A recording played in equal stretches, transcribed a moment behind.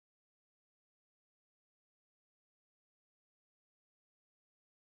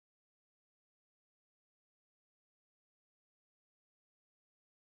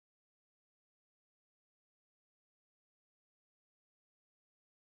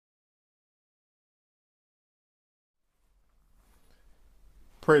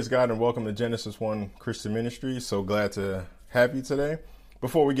Praise God and welcome to Genesis 1 Christian Ministry. So glad to have you today.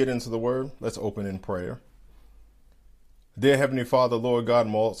 Before we get into the word, let's open in prayer. Dear Heavenly Father, Lord God,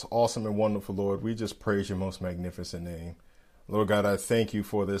 most awesome and wonderful Lord, we just praise your most magnificent name. Lord God, I thank you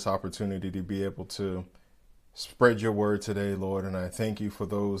for this opportunity to be able to spread your word today, Lord. And I thank you for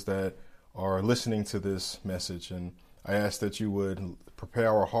those that are listening to this message. And I ask that you would prepare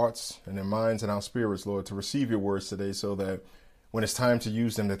our hearts and our minds and our spirits, Lord, to receive your words today so that when it's time to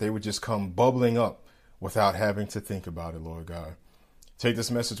use them, that they would just come bubbling up without having to think about it, Lord God. Take this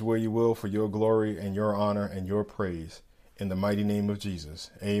message where you will for your glory and your honor and your praise in the mighty name of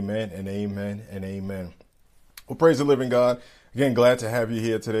Jesus. Amen and amen and amen. Well, praise the living God. Again, glad to have you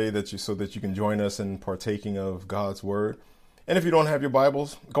here today so that you can join us in partaking of God's word. And if you don't have your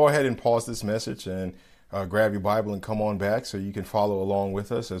Bibles, go ahead and pause this message and grab your Bible and come on back so you can follow along with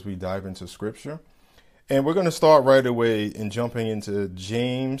us as we dive into scripture. And we're going to start right away in jumping into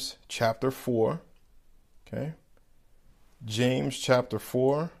James chapter 4. Okay. James chapter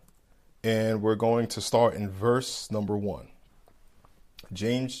 4. And we're going to start in verse number 1.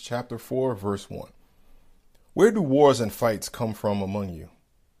 James chapter 4, verse 1. Where do wars and fights come from among you?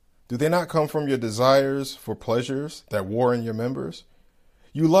 Do they not come from your desires for pleasures that war in your members?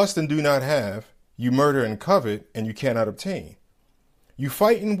 You lust and do not have. You murder and covet, and you cannot obtain. You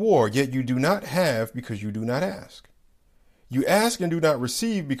fight in war, yet you do not have because you do not ask. You ask and do not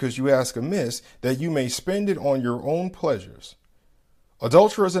receive because you ask amiss, that you may spend it on your own pleasures.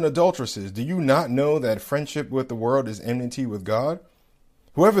 Adulterers and adulteresses, do you not know that friendship with the world is enmity with God?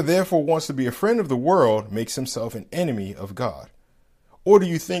 Whoever therefore wants to be a friend of the world makes himself an enemy of God. Or do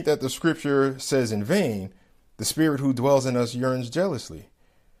you think that the scripture says in vain, the Spirit who dwells in us yearns jealously?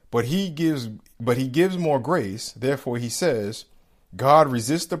 But he gives more grace. Therefore he says, God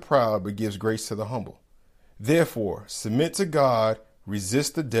resists the proud, but gives grace to the humble. Therefore, submit to God,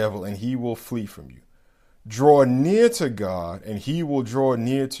 resist the devil, and he will flee from you. Draw near to God, and he will draw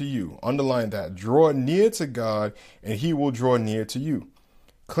near to you. Underline that. Draw near to God, and he will draw near to you.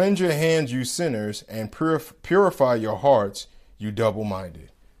 Cleanse your hands, you sinners, and purify your hearts, you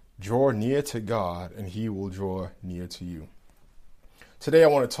double-minded. Draw near to God, and he will draw near to you. Today, I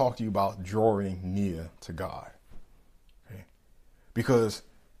want to talk to you about drawing near to God. Because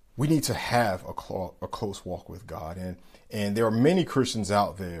we need to have a close walk with God. And there are many Christians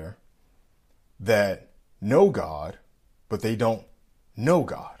out there that know God, but they don't know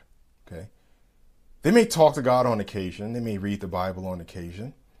God. Okay. They may talk to God on occasion. They may read the Bible on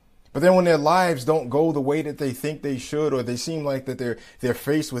occasion. But then when their lives don't go the way that they think they should, or they seem like that they're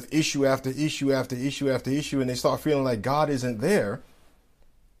faced with issue after issue after issue after issue, and they start feeling like God isn't there,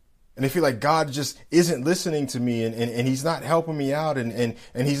 and they feel like God just isn't listening to me and he's not helping me out and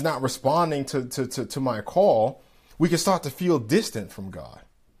he's not responding to my call, we can start to feel distant from God.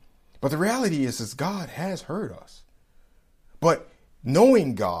 But the reality is God has heard us. But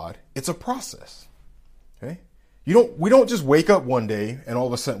knowing God, it's a process. Okay? We don't just wake up one day and all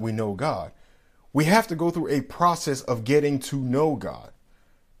of a sudden we know God. We have to go through a process of getting to know God,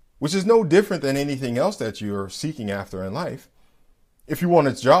 which is no different than anything else that you're seeking after in life. If you want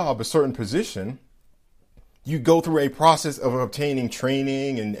a job, a certain position, you go through a process of obtaining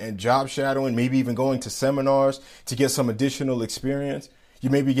training and job shadowing, maybe even going to seminars to get some additional experience. You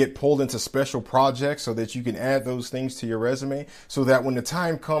maybe get pulled into special projects so that you can add those things to your resume so that when the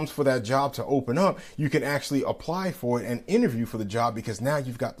time comes for that job to open up, you can actually apply for it and interview for the job because now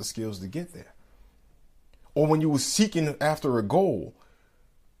you've got the skills to get there. Or when you were seeking after a goal,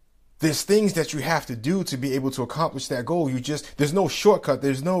 there's things that you have to do to be able to accomplish that goal. There's no shortcut.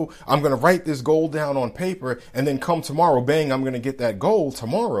 There's no, I'm going to write this goal down on paper and then come tomorrow, bang, I'm going to get that goal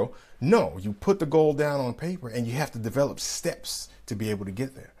tomorrow. No, you put the goal down on paper and you have to develop steps to be able to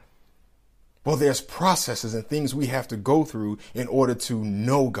get there. Well, there's processes and things we have to go through in order to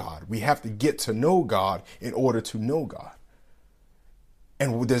know God. We have to get to know God in order to know God.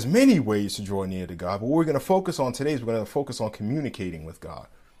 And there's many ways to draw near to God. But what we're going to focus on today is we're going to focus on communicating with God.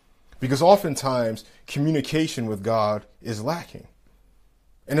 Because oftentimes communication with God is lacking.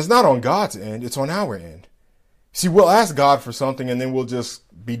 And it's not on God's end, it's on our end. See, we'll ask God for something and then we'll just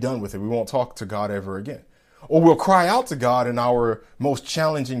be done with it. We won't talk to God ever again. Or we'll cry out to God in our most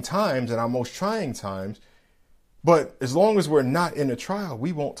challenging times and our most trying times. But as long as we're not in a trial,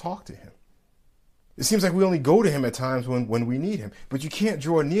 we won't talk to him. It seems like we only go to him at times when we need him. But you can't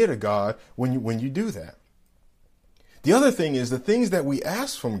draw near to God when you do that. The other thing is the things that we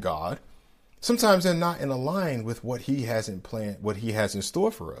ask from God, sometimes they're not in line with what he has in plan, what he has in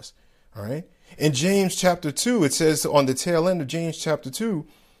store for us. All right. In James chapter 2, it says on the tail end of James chapter 2,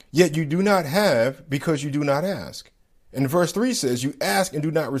 yet you do not have because you do not ask. And verse 3 says, you ask and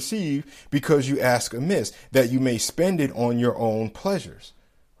do not receive because you ask amiss, that you may spend it on your own pleasures.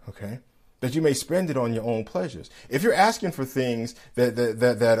 Okay? That you may spend it on your own pleasures. If you're asking for things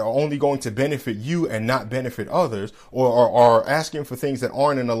that are only going to benefit you and not benefit others, or are asking for things that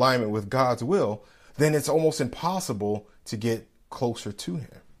aren't in alignment with God's will, then it's almost impossible to get closer to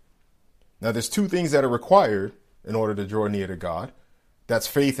him. Now, there's two things that are required in order to draw near to God. That's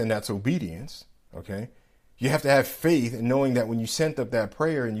faith and that's obedience. Okay? You have to have faith in knowing that when you sent up that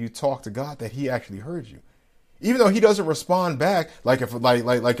prayer and you talked to God, that he actually heard you. Even though he doesn't respond back, like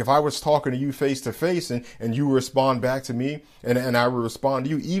if I was talking to you face to face and you respond back to me and I would respond to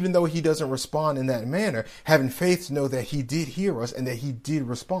you, even though he doesn't respond in that manner, having faith to know that he did hear us and that he did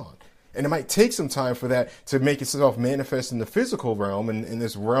respond. And it might take some time for that to make itself manifest in the physical realm and in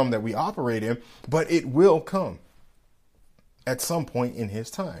this realm that we operate in, but it will come at some point in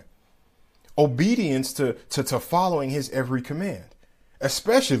his time. Obedience to following his every command,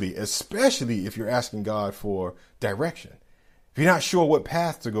 especially if you're asking God for direction. If you're not sure what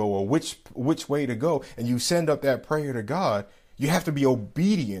path to go or which way to go, and you send up that prayer to God, you have to be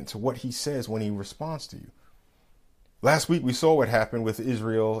obedient to what he says when he responds to you. Last week, we saw what happened with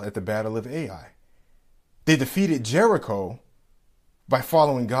Israel at the Battle of Ai. They defeated Jericho by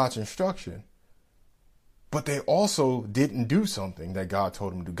following God's instruction. But they also didn't do something that God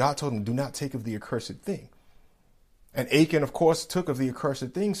told them to do. God told them, do not take of the accursed thing. And Achan, of course, took of the accursed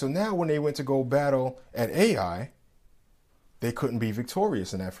thing. So now when they went to go battle at Ai, they couldn't be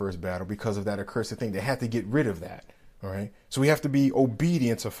victorious in that first battle because of that accursed thing. They had to get rid of that. All right. So we have to be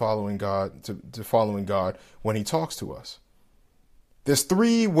obedient to following God, to following God when he talks to us. There's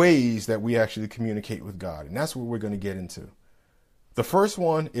three ways that we actually communicate with God. And that's what we're going to get into. The first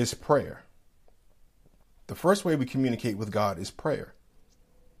one is prayer. The first way we communicate with God is prayer.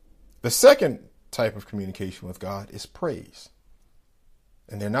 The second type of communication with God is praise.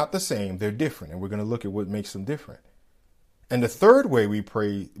 And they're not the same, they're different. And we're going to look at what makes them different. And the third way we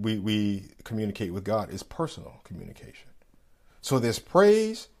communicate with God is personal communication. So there's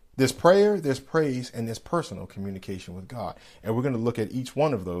praise, there's prayer, there's praise, and there's personal communication with God. And we're going to look at each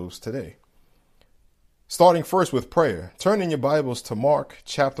one of those today. Starting first with prayer. Turn in your Bibles to Mark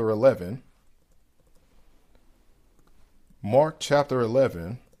chapter 11. Mark chapter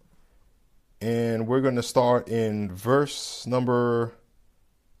 11, and we're going to start in verse number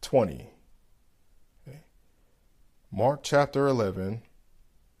 20. Okay. Mark chapter 11,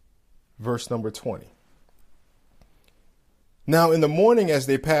 verse number 20. Now in the morning as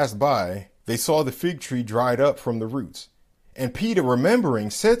they passed by, they saw the fig tree dried up from the roots. And Peter, remembering,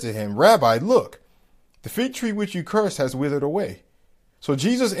 said to him, Rabbi, look, the fig tree which you cursed has withered away. So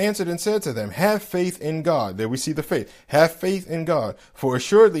Jesus answered and said to them, have faith in God. There we see the faith. Have faith in God. For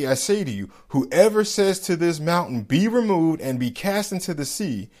assuredly I say to you, whoever says to this mountain, be removed and be cast into the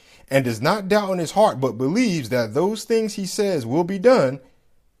sea, and does not doubt in his heart, but believes that those things he says will be done,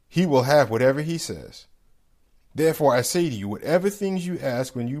 he will have whatever he says. Therefore I say to you, whatever things you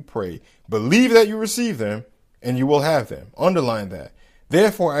ask when you pray, believe that you receive them, and you will have them. Underline that.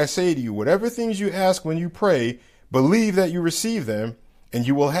 Therefore I say to you, whatever things you ask when you pray, believe that you receive them, and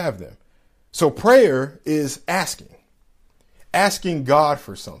you will have them. So prayer is asking God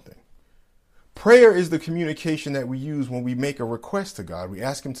for something. Prayer is the communication that we use when we make a request to God. We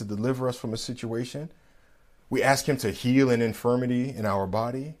ask him to deliver us from a situation. We ask him to heal an infirmity in our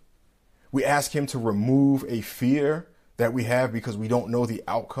body. We ask him to remove a fear that we have because we don't know the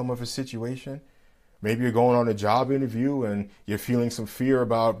outcome of a situation. Maybe you're going on a job interview and you're feeling some fear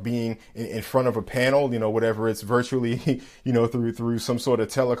about being in front of a panel, whatever it's virtually, through some sort of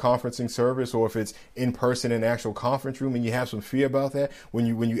teleconferencing service, or if it's in person in an actual conference room and you have some fear about that. When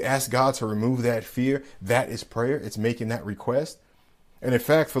you ask God to remove that fear, that is prayer. It's making that request. And in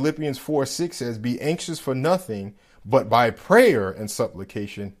fact, Philippians 4:6 says, be anxious for nothing, but by prayer and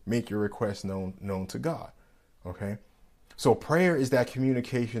supplication, make your request known to God. Okay. So prayer is that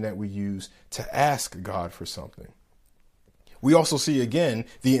communication that we use to ask God for something. We also see again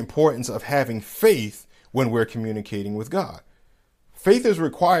the importance of having faith when we're communicating with God. Faith is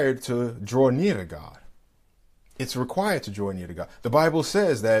required to draw near to God. It's required to draw near to God. The Bible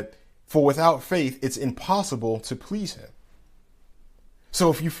says that for without faith, it's impossible to please him. So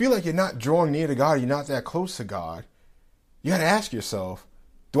if you feel like you're not drawing near to God, you're not that close to God, you got to ask yourself,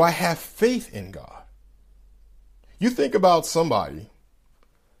 do I have faith in God? You think about somebody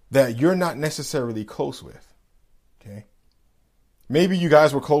that you're not necessarily close with, okay? Maybe you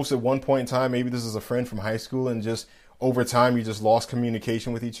guys were close at one point in time. Maybe this is a friend from high school and just over time you just lost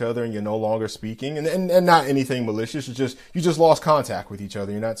communication with each other and you're no longer speaking. And not anything malicious. It's just you just lost contact with each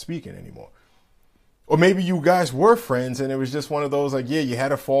other. You're not speaking anymore. Or maybe you guys were friends and it was just one of those like, yeah, you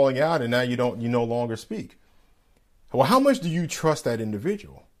had a falling out and now you no longer speak. Well, how much do you trust that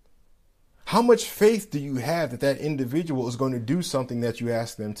individual? How much faith do you have that that individual is going to do something that you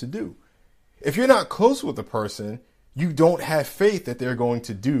ask them to do? If you're not close with the person, you don't have faith that they're going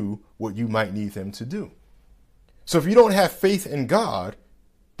to do what you might need them to do. So if you don't have faith in God,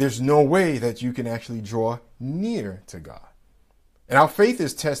 there's no way that you can actually draw near to God. And our faith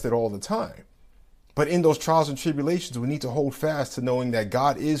is tested all the time. But in those trials and tribulations, we need to hold fast to knowing that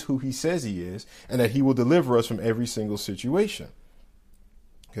God is who he says he is and that he will deliver us from every single situation.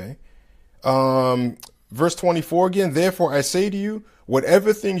 Okay. Verse 24 again, therefore I say to you,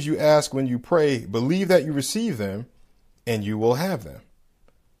 whatever things you ask when you pray, believe that you receive them and you will have them.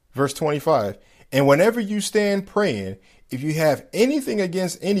 Verse 25, and whenever you stand praying, if you have anything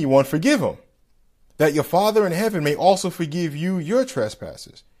against anyone, forgive them, that your Father in heaven may also forgive you your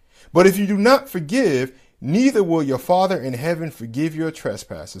trespasses. But if you do not forgive, neither will your Father in heaven forgive your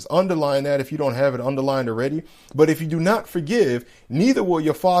trespasses. Underline that if you don't have it underlined already. But if you do not forgive, neither will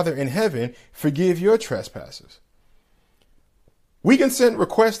your Father in heaven forgive your trespasses. We can send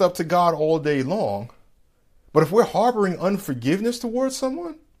requests up to God all day long, but if we're harboring unforgiveness towards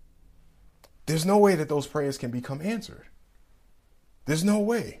someone, there's no way that those prayers can become answered. There's no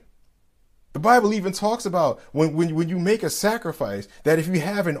way. The Bible even talks about when you make a sacrifice, that if you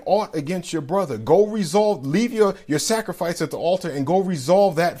have an ought against your brother, go resolve, leave your sacrifice at the altar and go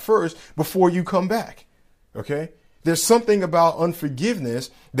resolve that first before you come back. Okay. There's something about unforgiveness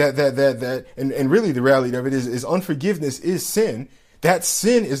and really the reality of it is unforgiveness is sin. That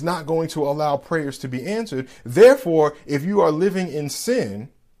sin is not going to allow prayers to be answered. Therefore, if you are living in sin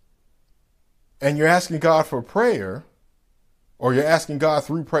and you're asking God for prayer, or you're asking God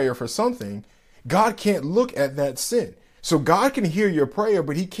through prayer for something, God can't look at that sin. So God can hear your prayer,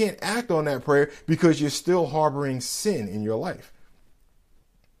 but he can't act on that prayer because you're still harboring sin in your life.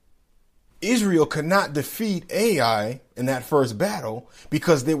 Israel could not defeat Ai in that first battle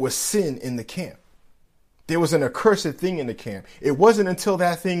because there was sin in the camp. There was an accursed thing in the camp. It wasn't until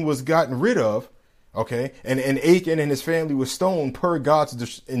that thing was gotten rid of, okay, and Achan and his family was stoned per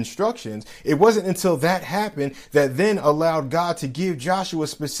God's instructions. It wasn't until that happened that then allowed God to give Joshua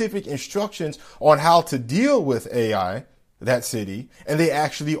specific instructions on how to deal with Ai, that city, and they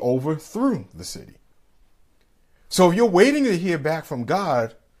actually overthrew the city. So if you're waiting to hear back from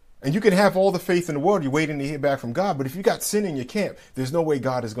God, and you can have all the faith in the world, you're waiting to hear back from God, but if you got sin in your camp, there's no way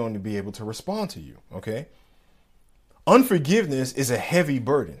God is going to be able to respond to you, okay? Unforgiveness is a heavy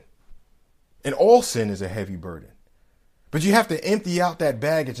burden. And all sin is a heavy burden. But you have to empty out that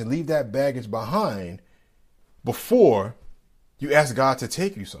baggage and leave that baggage behind before you ask God to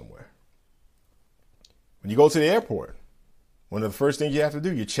take you somewhere. When you go to the airport, one of the first things you have to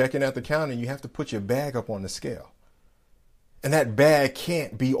do, you're checking at the counter and you have to put your bag up on the scale. And that bag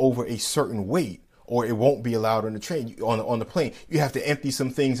can't be over a certain weight or it won't be allowed on the train, on the plane. You have to empty some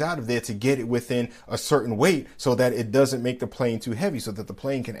things out of there to get it within a certain weight so that it doesn't make the plane too heavy so that the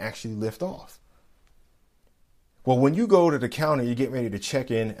plane can actually lift off. Well, when you go to the counter, you get ready to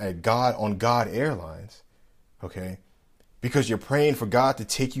check in on God Airlines, okay, because you're praying for God to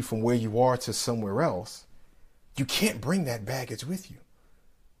take you from where you are to somewhere else. You can't bring that baggage with you.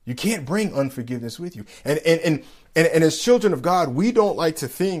 You can't bring unforgiveness with you. And as children of God, we don't like to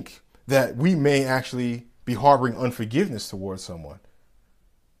think that we may actually be harboring unforgiveness towards someone.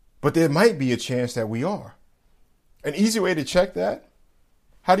 But there might be a chance that we are. An easy way to check that,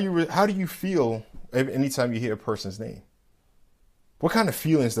 how do you feel anytime you hear a person's name? What kind of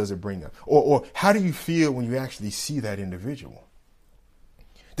feelings does it bring up? Or how do you feel when you actually see that individual?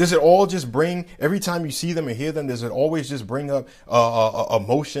 Does it all just bring, every time you see them and hear them, does it always just bring up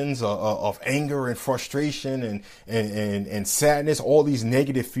emotions of anger and frustration and sadness, all these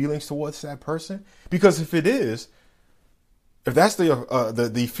negative feelings towards that person? Because if it is, if that's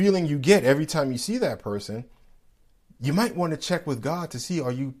the feeling you get every time you see that person, you might want to check with God to see,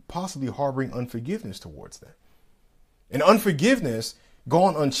 are you possibly harboring unforgiveness towards them? And unforgiveness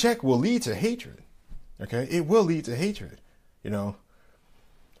gone unchecked will lead to hatred. Okay, it will lead to hatred, you know.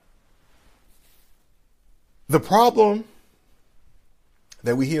 The problem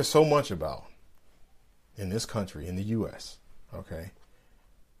that we hear so much about in this country, in the U.S., okay,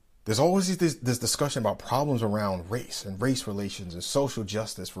 there's always this discussion about problems around race and race relations and social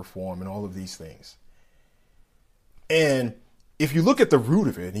justice reform and all of these things. And if you look at the root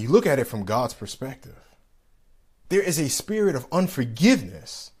of it and you look at it from God's perspective, there is a spirit of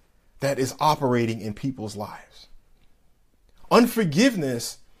unforgiveness that is operating in people's lives.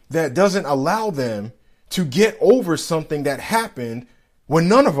 Unforgiveness that doesn't allow them to get over something that happened when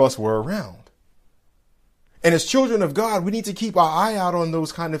none of us were around. And as children of God, we need to keep our eye out on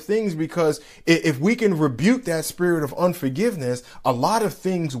those kind of things, because if we can rebuke that spirit of unforgiveness, a lot of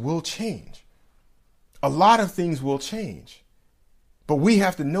things will change. A lot of things will change. But we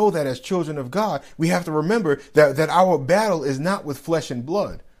have to know that as children of God, we have to remember that our battle is not with flesh and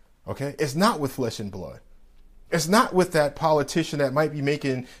blood. Okay? It's not with flesh and blood. It's not with that politician that might be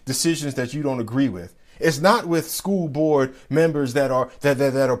making decisions that you don't agree with. It's not with school board members that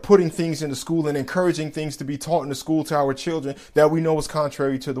are putting things into school and encouraging things to be taught in the school to our children that we know is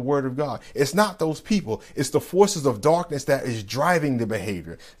contrary to the word of God. It's not those people. It's the forces of darkness that is driving the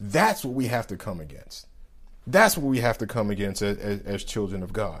behavior. That's what we have to come against. That's what we have to come against as children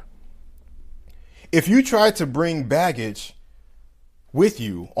of God. If you try to bring baggage with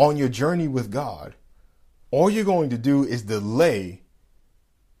you on your journey with God, all you're going to do is delay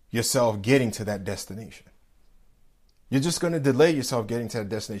yourself getting to that destination. You're just going to delay yourself getting to that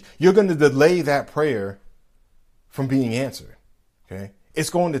destination. You're going to delay that prayer from being answered. Okay. It's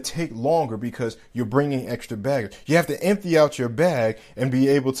going to take longer because you're bringing extra baggage. You have to empty out your bag and be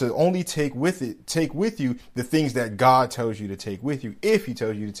able to only take with you the things that God tells you to take with you, if he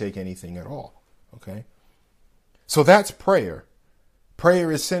tells you to take anything at all. Okay. So that's prayer.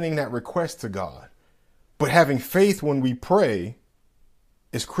 Prayer is sending that request to God, but having faith when we pray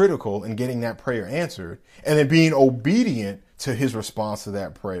is critical in getting that prayer answered, and then being obedient to his response to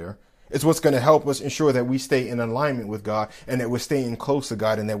that prayer is what's going to help us ensure that we stay in alignment with God, and that we're staying close to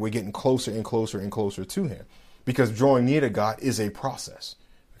God, and that we're getting closer and closer and closer to him, because drawing near to God is a process.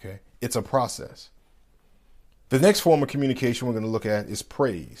 Okay. It's a process. The next form of communication we're going to look at is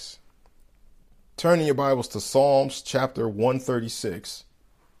praise. Turn in your Bibles to Psalms chapter 136.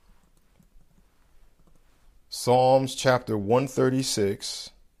 Psalms chapter 136,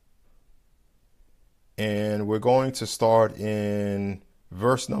 and we're going to start in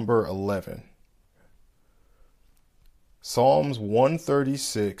verse number 11. Psalms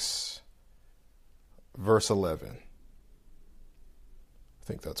 136, verse 11. I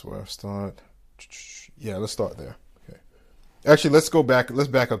think that's where I start. Yeah, let's start there. Okay. Actually, let's go back. Let's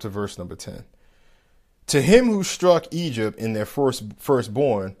back up to verse number 10. To him who struck Egypt in their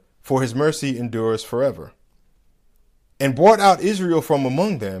firstborn, for his mercy endures forever. And brought out Israel from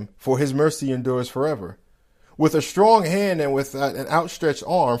among them, for his mercy endures forever. With a strong hand and with an outstretched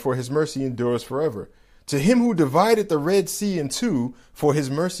arm, for his mercy endures forever. To him who divided the Red Sea in two, for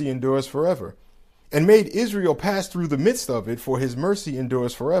his mercy endures forever. And made Israel pass through the midst of it, for his mercy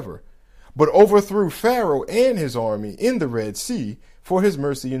endures forever. But overthrew Pharaoh and his army in the Red Sea, for his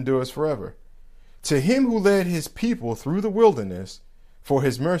mercy endures forever. To him who led his people through the wilderness, for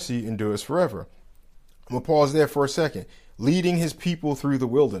his mercy endures forever. I'm going to pause there for a second. Leading his people through the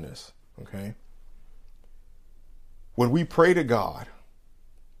wilderness. Okay. When we pray to God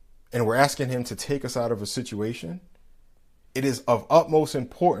and we're asking him to take us out of a situation, it is of utmost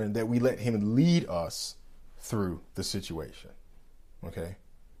importance that we let him lead us through the situation. Okay.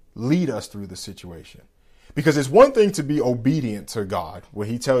 Lead us through the situation. Because it's one thing to be obedient to God when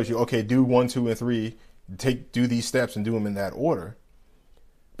he tells you, okay, do 1, 2, and 3, do these steps and do them in that order.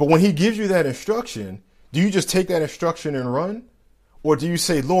 But when he gives you that instruction, do you just take that instruction and run? Or do you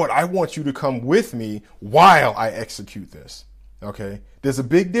say, Lord, I want you to come with me while I execute this? Okay. There's a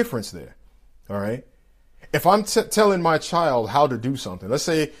big difference there. All right. If I'm telling my child how to do something, let's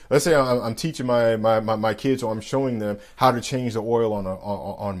say I'm teaching my kids, or I'm showing them how to change the oil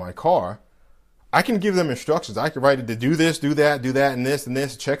on my car. I can give them instructions. I can write it to do this, do that, and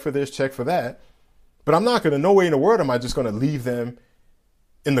this, check for this, check for that. But I'm not going to, no way in the world am I just going to leave them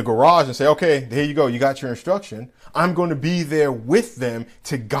in the garage and say, okay, here you go. You got your instruction. I'm going to be there with them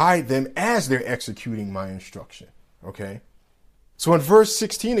to guide them as they're executing my instruction. Okay. So in verse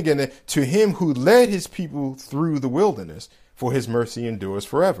 16 again, to him who led his people through the wilderness, for his mercy endures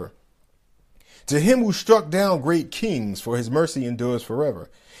forever. To him who struck down great kings, for his mercy endures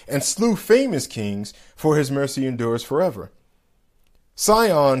forever. And slew famous kings, for his mercy endures forever.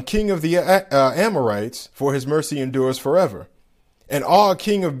 Sihon, king of the Amorites, for his mercy endures forever. And Og,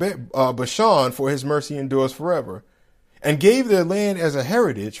 king of Bashan, for his mercy endures forever. And gave their land as a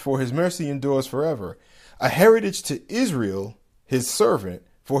heritage, for his mercy endures forever. A heritage to Israel, his servant,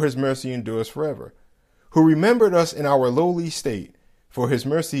 for his mercy endures forever. Who remembered us in our lowly state, for his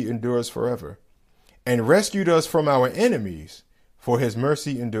mercy endures forever. And rescued us from our enemies, for his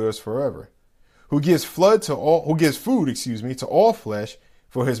mercy endures forever. Who gives food to all flesh,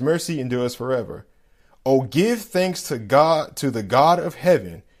 for his mercy endures forever. Oh, give thanks to God, to the God of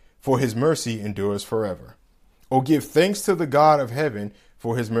heaven, for his mercy endures forever. Oh, give thanks to the God of heaven,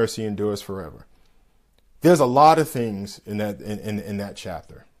 for his mercy endures forever. There's a lot of things in that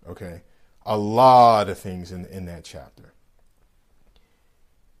chapter. Okay. A lot of things in that chapter.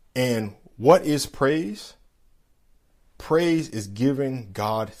 And what is praise? Praise is giving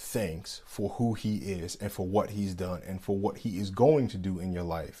God thanks for who he is and for what he's done and for what he is going to do in your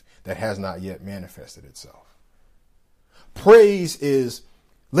life that has not yet manifested itself. Praise is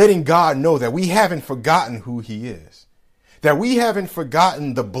letting God know that we haven't forgotten who he is, that we haven't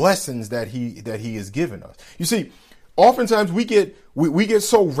forgotten the blessings that he has given us. You see, oftentimes we get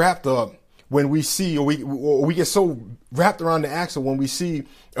so wrapped up when we see, or we get so wrapped around the axle when we see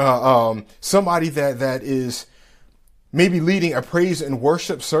somebody that is maybe leading a praise and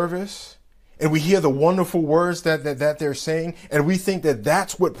worship service, and we hear the wonderful words that they're saying, and we think that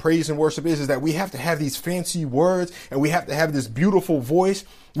that's what praise and worship is that we have to have these fancy words and we have to have this beautiful voice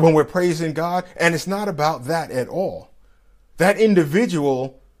when we're praising God. And it's not about that at all. That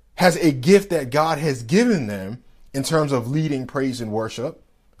individual has a gift that God has given them in terms of leading praise and worship.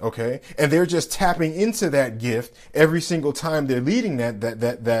 Okay. And they're just tapping into that gift every single time they're leading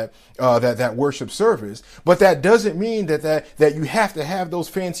that worship service. But that doesn't mean that you have to have those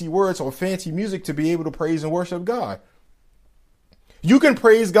fancy words or fancy music to be able to praise and worship God. You can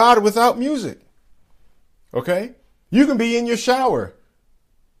praise God without music. Okay. You can be in your shower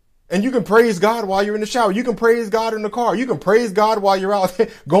and you can praise God while you're in the shower. You can praise God in the car. You can praise God while you're out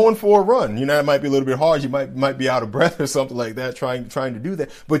going for a run. You know, it might be a little bit hard. You might be out of breath or something like that, trying to do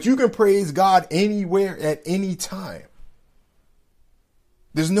that. But you can praise God anywhere at any time.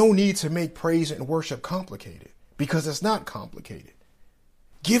 There's no need to make praise and worship complicated because it's not complicated.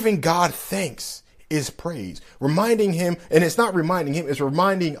 Giving God thanks is praise. Reminding him, and it's not reminding him, it's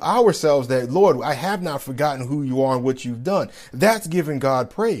reminding ourselves that, Lord, I have not forgotten who you are and what you've done. That's giving God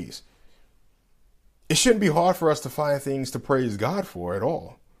praise. It shouldn't be hard for us to find things to praise God for at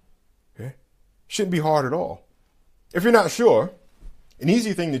all. Okay? Shouldn't be hard at all. If you're not sure, an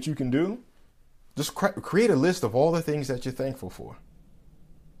easy thing that you can do, just create a list of all the things that you're thankful for.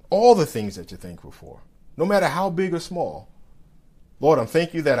 All the things that you're thankful for, no matter how big or small. Lord, I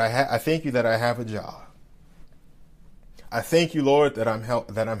thank you that I thank you that I have a job. I thank you, Lord, that I'm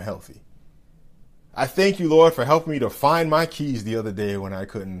healthy. I thank you, Lord, for helping me to find my keys the other day when I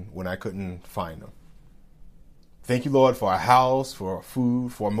couldn't find them. Thank you, Lord, for a house, for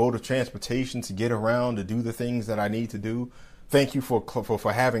food, for a mode of transportation to get around, to do the things that I need to do. Thank you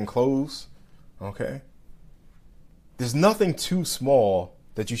for having clothes. Okay. There's nothing too small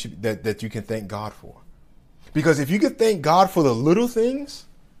that you can thank God for. Because if you can thank God for the little things,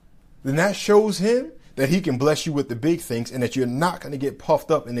 then that shows him that he can bless you with the big things and that you're not going to get puffed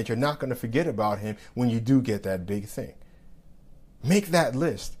up and that you're not going to forget about him when you do get that big thing. Make that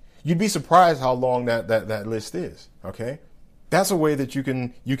list. You'd be surprised how long that list is. Okay. That's a way that you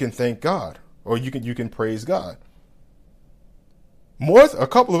can thank God, or you can praise God. A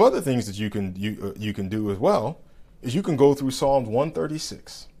couple of other things that you can do as well is you can go through Psalms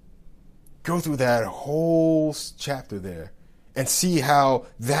 136. Go through that whole chapter there and see how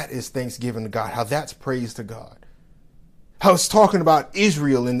that is thanksgiving to God, how that's praise to God. How it's talking about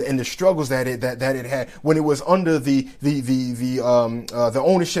Israel and the struggles that it had when it was under the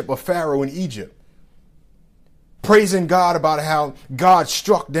ownership of Pharaoh in Egypt. Praising God about how God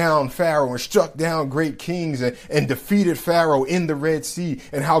struck down Pharaoh and struck down great kings and defeated Pharaoh in the Red Sea,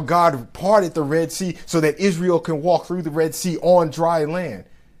 and how God parted the Red Sea so that Israel can walk through the Red Sea on dry land.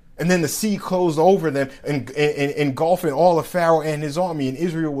 And then the sea closed over them and engulfing all of Pharaoh and his army, and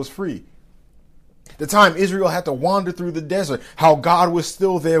Israel was free. The time Israel had to wander through the desert, how God was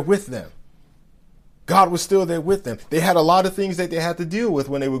still there with them. God was still there with them. They had a lot of things that they had to deal with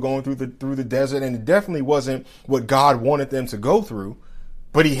when they were going through the desert, and it definitely wasn't what God wanted them to go through,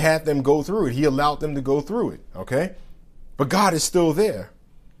 but he had them go through it. He allowed them to go through it. Okay. But God is still there.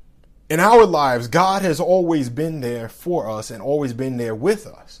 In our lives, God has always been there for us and always been there with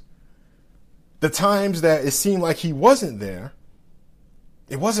us. The times that it seemed like he wasn't there,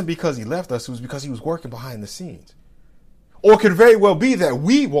 it wasn't because he left us. It was because he was working behind the scenes. Or it could very well be that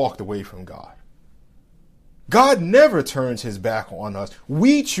we walked away from God. God never turns his back on us.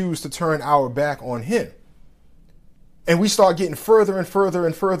 We choose to turn our back on him. And we start getting further and further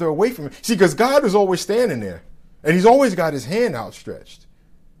and further away from him. See, because God is always standing there and he's always got his hand outstretched.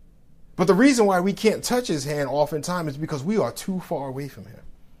 But the reason why we can't touch his hand oftentimes is because we are too far away from him.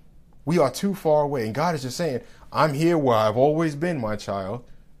 We are too far away. And God is just saying, I'm here where I've always been, my child.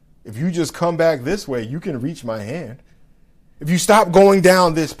 If you just come back this way, you can reach my hand. If you stop going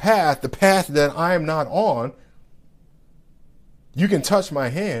down this path, the path that I am not on, you can touch my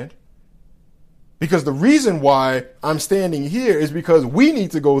hand. Because the reason why I'm standing here is because we need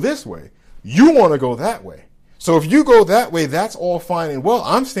to go this way. You want to go that way. So if you go that way, that's all fine and well.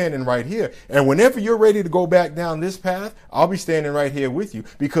 I'm standing right here. And whenever you're ready to go back down this path, I'll be standing right here with you.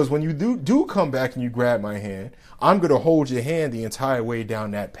 Because when you do come back and you grab my hand, I'm going to hold your hand the entire way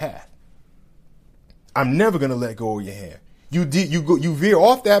down that path. I'm never going to let go of your hand. You veer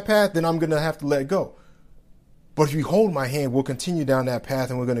off that path, then I'm going to have to let go. But if you hold my hand, we'll continue down that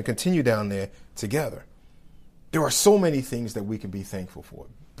path, and we're going to continue down there together. There are so many things that we can be thankful for.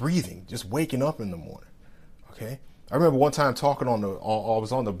 Breathing, just waking up in the morning. Okay. I remember one time I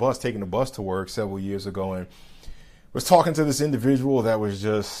was on the bus, taking the bus to work several years ago, and was talking to this individual that was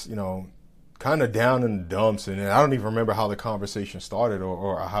just, kind of down in the dumps. And I don't even remember how the conversation started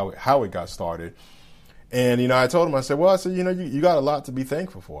or how it got started. And, I told him, I said, you got a lot to be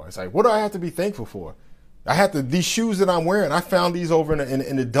thankful for. It's like, what do I have to be thankful for? These shoes that I'm wearing, I found these over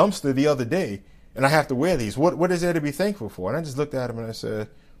in the dumpster the other day, and I have to wear these. What is there to be thankful for? And I just looked at him and I said,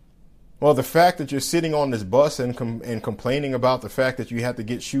 well, the fact that you're sitting on this bus and complaining about the fact that you have to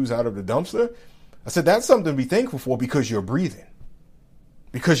get shoes out of the dumpster, I said, that's something to be thankful for because you're breathing,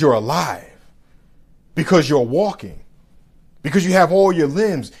 because you're alive, because you're walking, because you have all your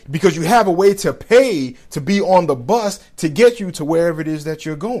limbs, because you have a way to pay to be on the bus to get you to wherever it is that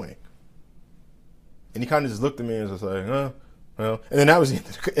you're going. And he kind of just looked at me and was like, well, and then that was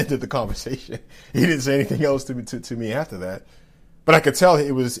the end of the conversation. He didn't say anything else to me after that. But I could tell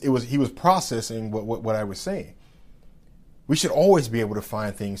he was processing what I was saying. We should always be able to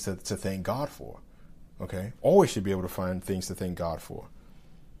find things to thank God for. Okay? Always should be able to find things to thank God for.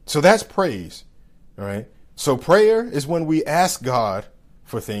 So that's praise. All right? So prayer is when we ask God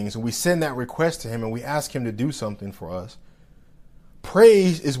for things and we send that request to him and we ask him to do something for us.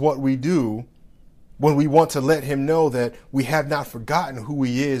 Praise is what we do when we want to let him know that we have not forgotten who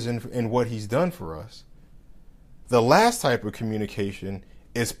he is and what he's done for us. The last type of communication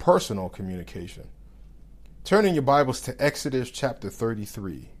is personal communication. Turn in your Bibles to Exodus chapter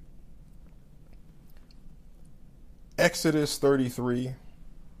 33. Exodus 33,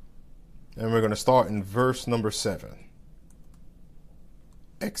 and we're going to start in verse number 7.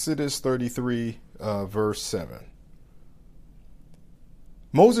 Exodus 33, verse 7.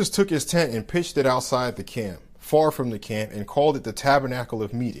 Moses took his tent and pitched it outside the camp, far from the camp, and called it the tabernacle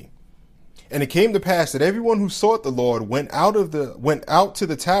of meeting. And it came to pass that everyone who sought the Lord went out to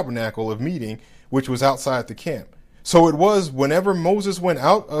the tabernacle of meeting, which was outside the camp. So it was whenever Moses went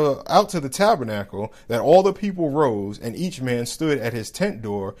out to the tabernacle that all the people rose, and each man stood at his tent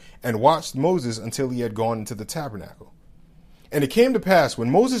door and watched Moses until he had gone into the tabernacle. And it came to pass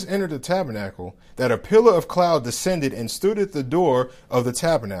when Moses entered the tabernacle that a pillar of cloud descended and stood at the door of the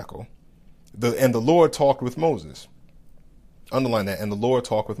tabernacle. And the Lord talked with Moses. Underline that. And the Lord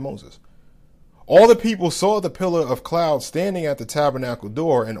talked with Moses. All the people saw the pillar of cloud standing at the tabernacle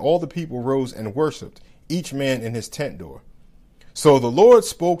door, and all the people rose and worshipped, each man in his tent door. So the Lord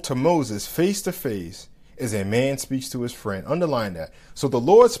spoke to Moses face to face as a man speaks to his friend. Underline that. So the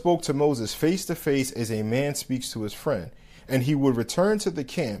Lord spoke to Moses face to face as a man speaks to his friend. And he would return to the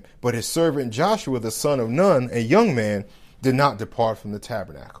camp, but his servant Joshua, the son of Nun, a young man, did not depart from the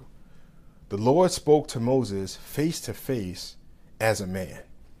tabernacle. The Lord spoke to Moses face to face as a man.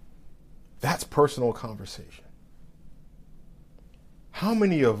 That's personal conversation. How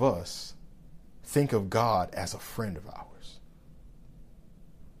many of us think of God as a friend of ours?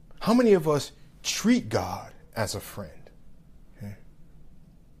 How many of us treat God as a friend? Okay.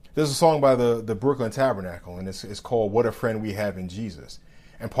 There's a song by the Brooklyn Tabernacle, and it's called What a Friend We Have in Jesus.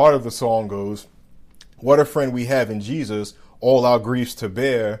 And part of the song goes, what a friend we have in Jesus, all our griefs to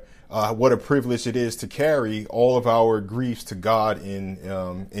bear. What a privilege it is to carry all of our griefs to God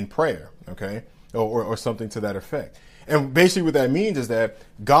in prayer, okay, or something to that effect. And basically what that means is that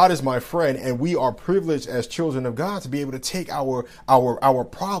God is my friend, and we are privileged as children of God to be able to take our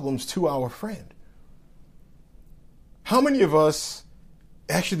problems to our friend. How many of us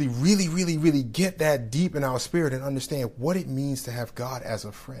actually really, really, really get that deep in our spirit and understand what it means to have God as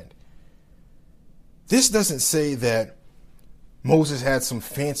a friend? This doesn't say that Moses had some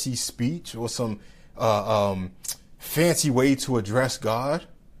fancy speech or some fancy way to address God.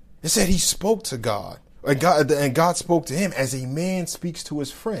 It said he spoke to God, and God spoke to him as a man speaks to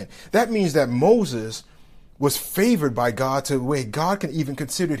his friend. That means that Moses was favored by God to where God can even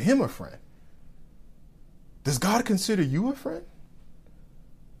consider him a friend. Does God consider you a friend?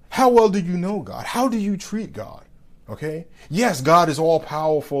 How well do you know God? How do you treat God? Okay. Yes, God is all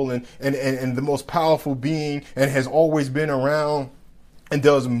powerful and the most powerful being and has always been around and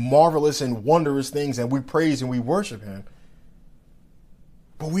does marvelous and wondrous things, and we praise and we worship him.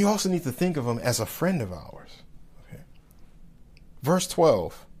 But we also need to think of him as a friend of ours. Okay. Verse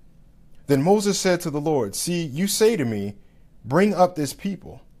 12. Then Moses said to the Lord, see, you say to me, bring up this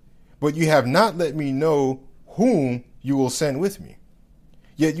people, but you have not let me know whom you will send with me.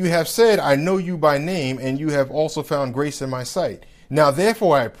 Yet you have said, I know you by name, and you have also found grace in my sight. Now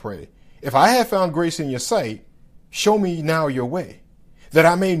therefore I pray, if I have found grace in your sight, show me now your way, that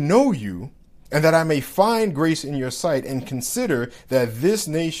I may know you, and that I may find grace in your sight, and consider that this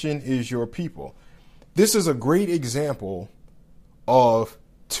nation is your people. This is a great example of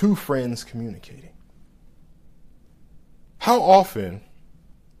two friends communicating. How often,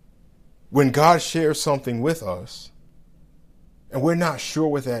 when God shares something with us, and we're not sure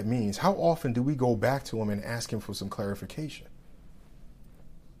what that means, how often do we go back to him and ask him for some clarification?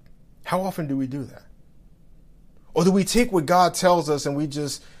 How often do we do that? Or do we take what God tells us and we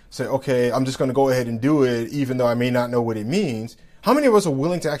just say, okay, I'm just going to go ahead and do it, even though I may not know what it means? How many of us are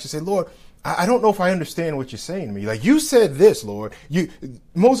willing to actually say, Lord, I don't know if I understand what you're saying to me. Like, you said this, Lord.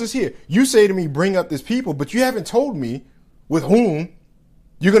 Moses here, you say to me, bring up this people, but you haven't told me with whom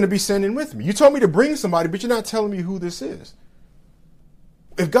you're going to be sending with me. You told me to bring somebody, but you're not telling me who this is.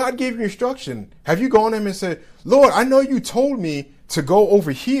 If God gave you instruction, have you gone to him and said, Lord, I know you told me to go over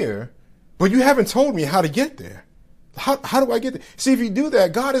here, but you haven't told me how to get there. How do I get there? See, if you do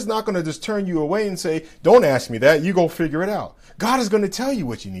that, God is not going to just turn you away and say, don't ask me that. You go figure it out. God is going to tell you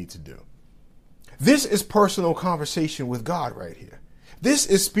what you need to do. This is personal conversation with God right here. This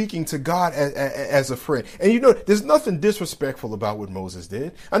is speaking to God as a friend. And you know, there's nothing disrespectful about what Moses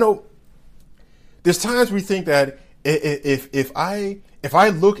did. I know there's times we think that if I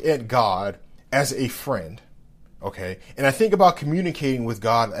look at God as a friend, okay, and I think about communicating with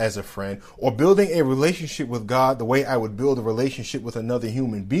God as a friend or building a relationship with God the way I would build a relationship with another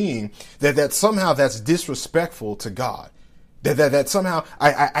human being, that somehow that's disrespectful to God. That somehow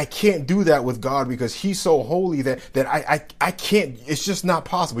I can't do that with God because he's so holy that I can't, it's just not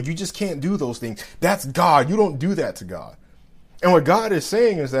possible. You just can't do those things. That's God. You don't do that to God. And what God is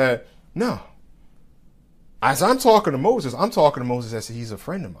saying is that, no, as I'm talking to Moses as he's a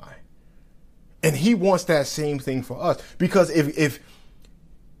friend of mine. And he wants that same thing for us. Because if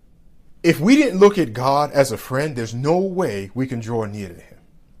we didn't look at God as a friend, there's no way we can draw near to him.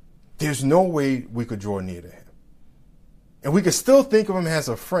 There's no way we could draw near to him. And we could still think of him as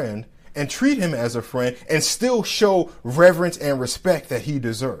a friend and treat him as a friend and still show reverence and respect that he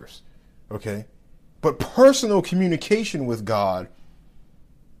deserves. Okay? But personal communication with God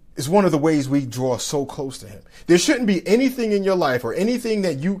is one of the ways we draw so close to him. There shouldn't be anything in your life or anything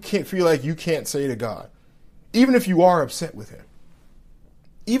that you can't feel like you can't say to God, even if you are upset with him.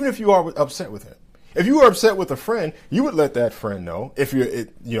 Even if you are upset with him. If you were upset with a friend, you would let that friend know. If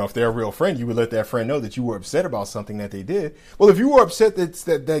if they're a real friend, you would let that friend know that you were upset about something that they did. Well, if you were upset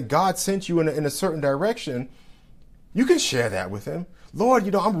that God sent you in a certain direction, you can share that with him.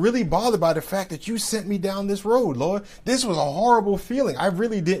 Lord, I'm really bothered by the fact that you sent me down this road, Lord. This was a horrible feeling. I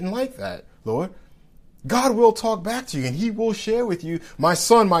really didn't like that, Lord. God will talk back to you and he will share with you, my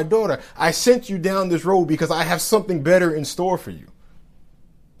son, my daughter, I sent you down this road because I have something better in store for you.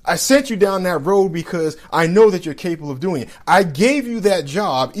 I sent you down that road because I know that you're capable of doing it. I gave you that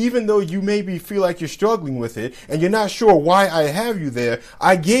job, even though you maybe feel like you're struggling with it and you're not sure why I have you there.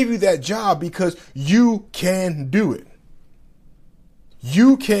 I gave you that job because you can do it.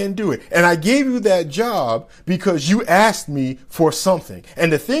 You can do it. And I gave you that job because you asked me for something.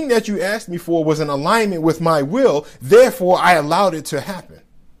 And the thing that you asked me for was in alignment with my will. Therefore, I allowed it to happen.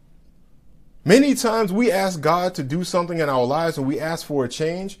 Many times we ask God to do something in our lives and we ask for a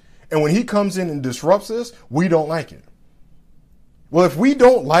change. And when he comes in and disrupts us, we don't like it. Well, if we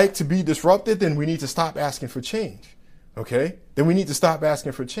don't like to be disrupted, then we need to stop asking for change. Okay? Then we need to stop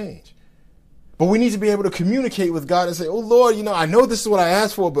asking for change. But we need to be able to communicate with God and say, oh, Lord, I know this is what I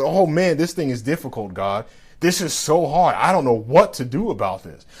asked for, but oh, man, this thing is difficult, God. This is so hard. I don't know what to do about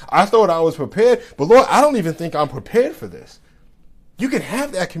this. I thought I was prepared, but Lord, I don't even think I'm prepared for this. You can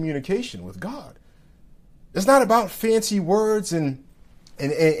have that communication with God. It's not about fancy words and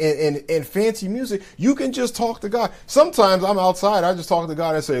fancy music. You can just talk to God. Sometimes I'm outside. I just talk to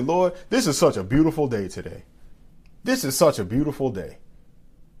God and say, Lord, this is such a beautiful day today. This is such a beautiful day.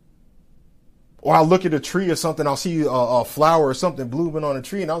 Or I'll look at a tree or something. I'll see a flower or something blooming on a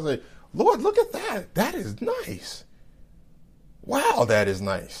tree. And I'll say, Lord, look at that. That is nice. Wow, that is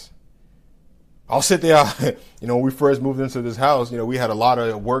nice. I'll sit there. When we first moved into this house, we had a lot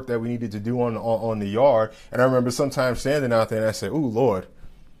of work that we needed to do on the yard. And I remember sometimes standing out there and I said, ooh, Lord,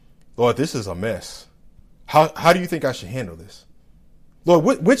 this is a mess. How do you think I should handle this?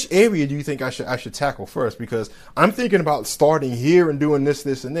 Lord, which area do you think I should tackle first? Because I'm thinking about starting here and doing this,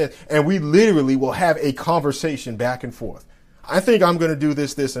 and this. And we literally will have a conversation back and forth. I think I'm going to do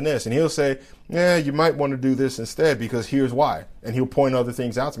this, this, and this. And he'll say, yeah, you might want to do this instead because here's why. And he'll point other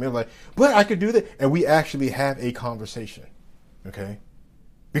things out to me. I'm like, but I could do that. And we actually have a conversation. Okay.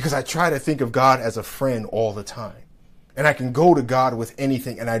 Because I try to think of God as a friend all the time. And I can go to God with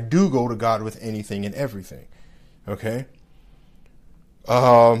anything. And I do go to God with anything and everything. Okay.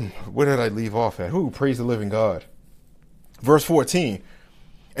 Where did I leave off at? Praise the living God. Verse 14.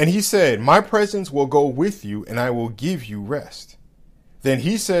 And he said, my presence will go with you and I will give you rest. Then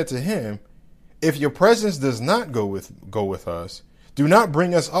he said to him, if your presence does not go with us, do not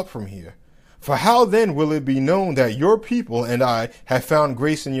bring us up from here. For how then will it be known that your people and I have found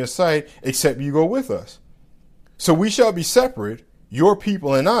grace in your sight, except you go with us? So we shall be separate, your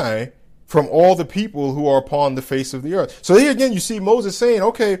people and I, from all the people who are upon the face of the earth. So here again, you see Moses saying,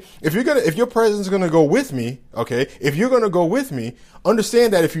 okay, if your presence is going to go with me, okay, if you're going to go with me,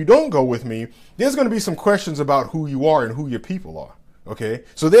 understand that if you don't go with me, there's going to be some questions about who you are and who your people are. Okay.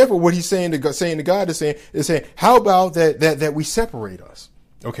 So therefore, what he's saying to God is saying, how about that we separate us?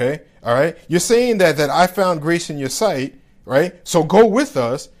 Okay. All right. You're saying that I found grace in your sight, right? So go with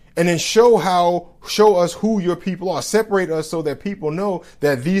us. And then show us who your people are. Separate us so that people know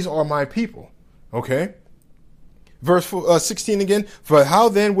that these are my people. Okay. Verse 16 again. For how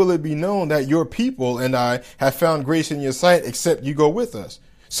then will it be known that your people and I have found grace in your sight, except you go with us?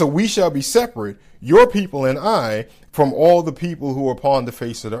 So we shall be separate, your people and I, from all the people who are upon the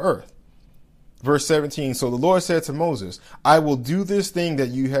face of the earth. Verse 17. So the Lord said to Moses, I will do this thing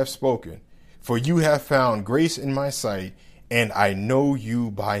that you have spoken, for you have found grace in my sight, and I know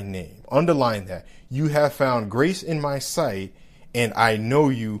you by name. Underline that. You have found grace in my sight, and I know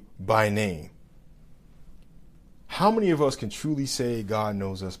you by name. How many of us can truly say God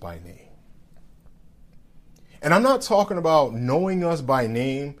knows us by name? And I'm not talking about knowing us by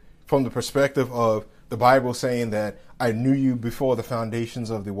name from the perspective of the Bible saying that I knew you before the foundations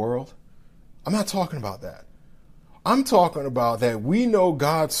of the world. I'm not talking about that. I'm talking about that we know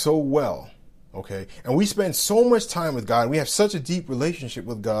God so well. Okay. And we spend so much time with God. We have such a deep relationship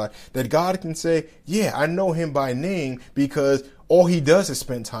with God that God can say, yeah, I know him by name because all he does is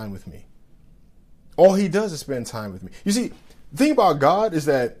spend time with me. All he does is spend time with me. You see, the thing about God is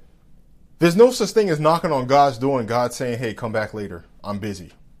that there's no such thing as knocking on God's door and God saying, hey, come back later. I'm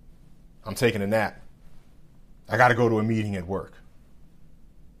busy. I'm taking a nap. I got to go to a meeting at work.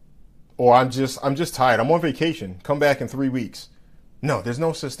 Or I'm just tired. I'm on vacation. Come back in 3 weeks. No, there's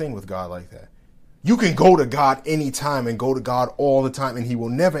no such thing with God like that. You can go to God anytime and go to God all the time, and he will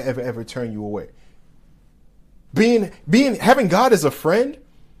never, ever, ever turn you away. Having God as a friend,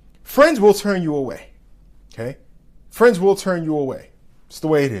 friends will turn you away. Okay. Friends will turn you away. It's the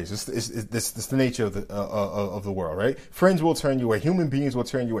way it is. It's the nature of the world, right? Friends will turn you away. Human beings will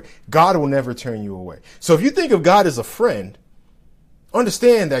turn you away. God will never turn you away. So if you think of God as a friend,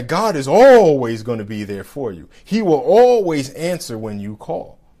 understand that God is always going to be there for you. He will always answer when you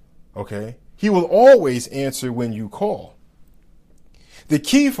call. Okay. He will always answer when you call. The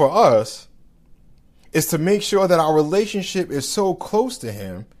key for us is to make sure that our relationship is so close to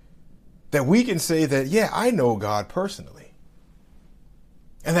him that we can say that, yeah, I know God personally.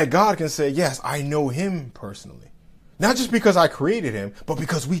 And that God can say, yes, I know him personally. Not just because I created him, but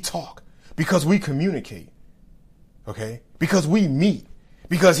because we talk, because we communicate. Okay. Because we meet,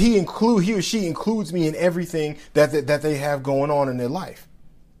 because he or she includes me in everything that they have going on in their life.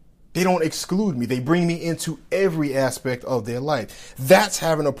 They don't exclude me. They bring me into every aspect of their life. That's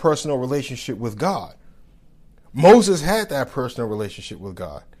having a personal relationship with God. Moses had that personal relationship with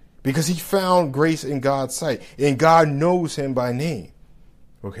God because he found grace in God's sight, and God knows him by name.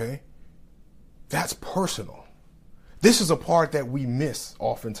 Okay? That's personal. This is a part that we miss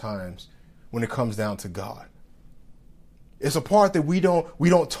oftentimes when it comes down to God. It's a part that we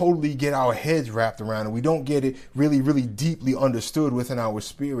don't totally get our heads wrapped around, and we don't get it really, really deeply understood within our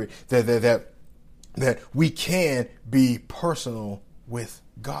spirit that we can be personal with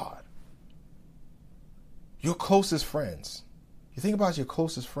God. Your closest friends. You think about your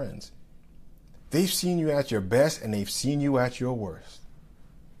closest friends. They've seen you at your best and they've seen you at your worst.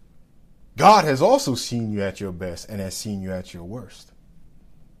 God has also seen you at your best and has seen you at your worst.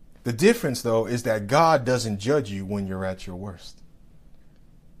 The difference, though, is that God doesn't judge you when you're at your worst.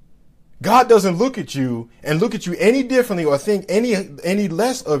 God doesn't look at you any differently or think any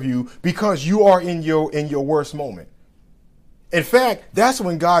less of you because you are in your worst moment. In fact, that's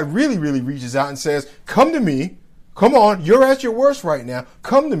when God really, really reaches out and says, come to me. Come on. You're at your worst right now.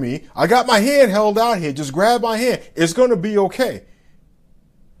 Come to me. I got my hand held out here. Just grab my hand. It's going to be okay.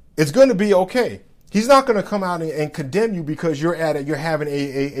 It's going to be okay. He's not going to come out and condemn you because you're having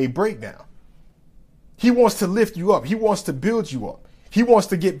a breakdown. He wants to lift you up. He wants to build you up. He wants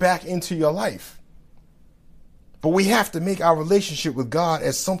to get back into your life. But we have to make our relationship with God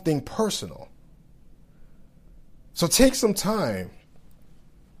as something personal. So take some time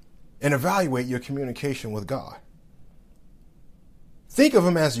and evaluate your communication with God. Think of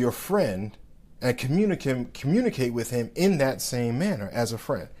him as your friend and communicate with him in that same manner as a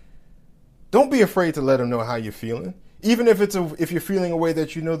friend. Don't be afraid to let him know how you're feeling, even if you're feeling a way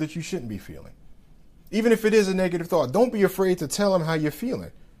that you know that you shouldn't be feeling. Even if it is a negative thought, don't be afraid to tell him how you're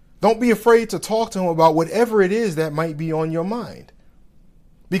feeling. Don't be afraid to talk to him about whatever it is that might be on your mind.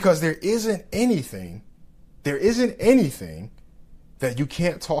 Because there isn't anything that you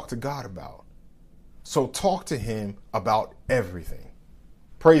can't talk to God about. So talk to him about everything.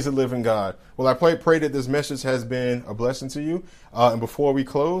 Praise the living God. Well, I pray that this message has been a blessing to you. And before we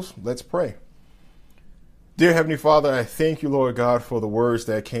close, let's pray. Dear Heavenly Father, I thank you, Lord God, for the words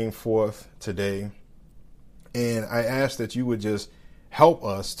that came forth today. And I ask that you would just help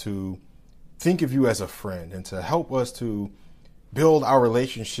us to think of you as a friend and to help us to build our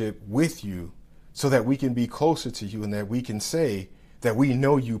relationship with you so that we can be closer to you and that we can say that we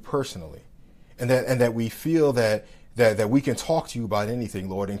know you personally and that we feel that we can talk to you about anything,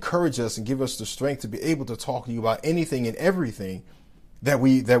 Lord. Encourage us and give us the strength to be able to talk to you about anything and everything that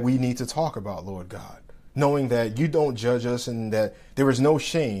we need to talk about, Lord God, knowing that you don't judge us and that there is no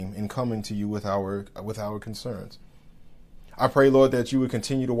shame in coming to you with our concerns. I pray, Lord, that you would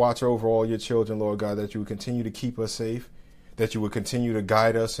continue to watch over all your children, Lord God, that you would continue to keep us safe, that you would continue to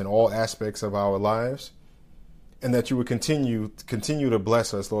guide us in all aspects of our lives, and that you would continue to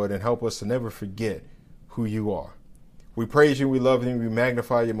bless us, Lord, and help us to never forget who you are. We praise you, we love you, we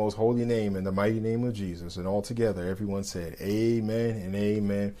magnify your most holy name in the mighty name of Jesus. And all together, everyone said, amen and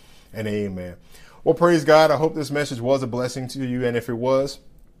amen and amen. Well, praise God. I hope this message was a blessing to you. And if it was,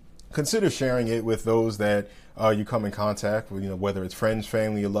 consider sharing it with those that you come in contact with, whether it's friends,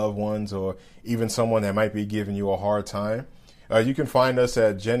 family, loved ones, or even someone that might be giving you a hard time. You can find us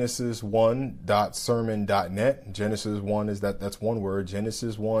at genesis1.sermon.net. Genesis 1 that's one word,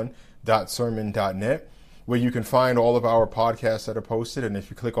 genesis1.sermon.net, where you can find all of our podcasts that are posted. And if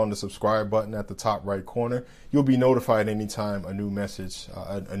you click on the subscribe button at the top right corner, you'll be notified anytime a new message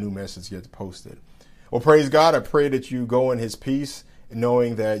gets posted. Well, praise God. I pray that you go in his peace,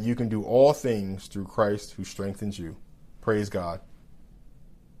 knowing that you can do all things through Christ who strengthens you. Praise God.